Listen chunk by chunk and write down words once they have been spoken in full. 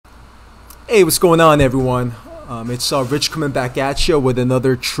Hey, what's going on, everyone? It's Rich coming back at you with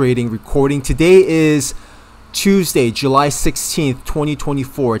another trading recording. Today is Tuesday, July 16th,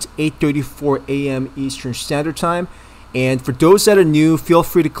 2024. It's 8:34 a.m. Eastern Standard Time. And for those that are new, feel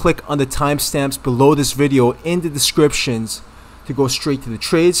free to click on the timestamps below this video in the descriptions to go straight to the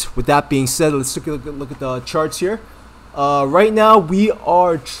trades. With that being said, let's take a look at the charts here. Right now, we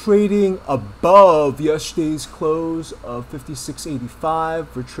are trading above yesterday's close of 56.85.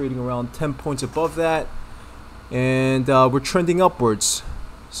 We're trading around 10 points above that, and we're trending upwards.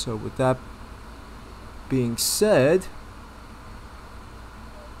 So with that being said,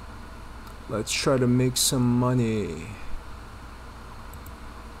 let's try to make some money.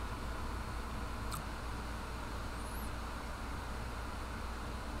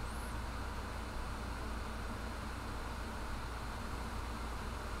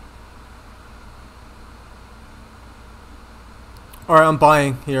 Alright, I'm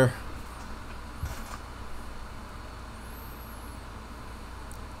buying here.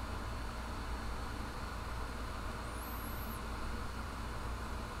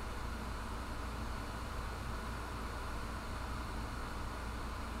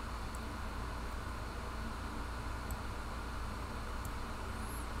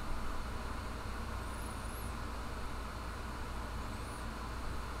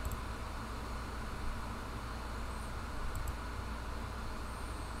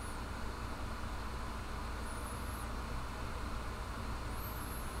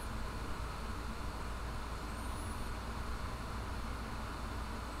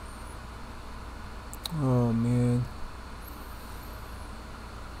 Oh man.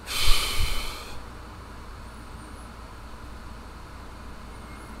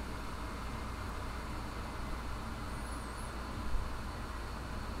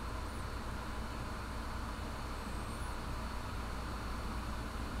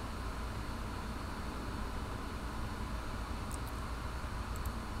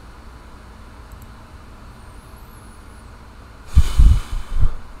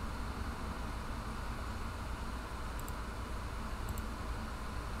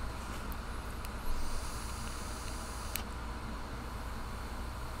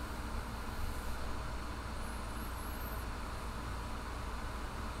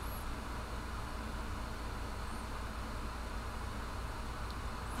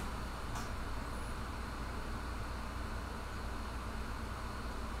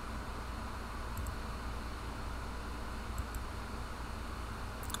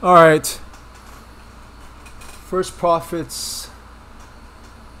 All right. First profits.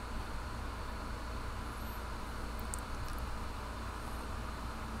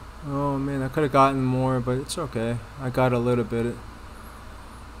 Oh man, I could have gotten more, but it's okay. I got a little bit.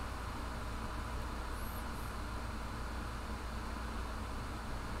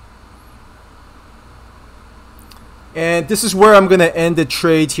 And this is where I'm gonna end the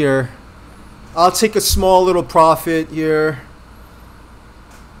trade here. I'll take a small little profit here.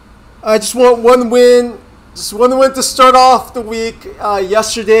 I just want one win. Just one win to start off the week.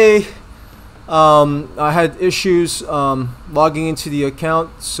 Yesterday, I had issues logging into the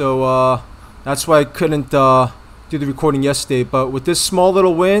account, so that's why I couldn't do the recording yesterday. But with this small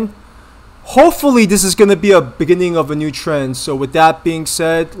little win, hopefully this is going to be a beginning of a new trend. So with that being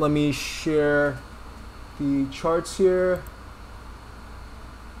said, let me share the charts here.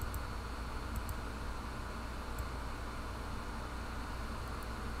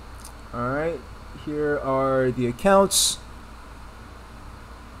 Alright, here are the accounts.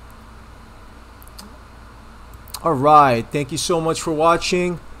 Alright, thank you so much for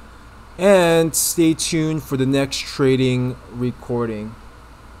watching, and stay tuned for the next trading recording.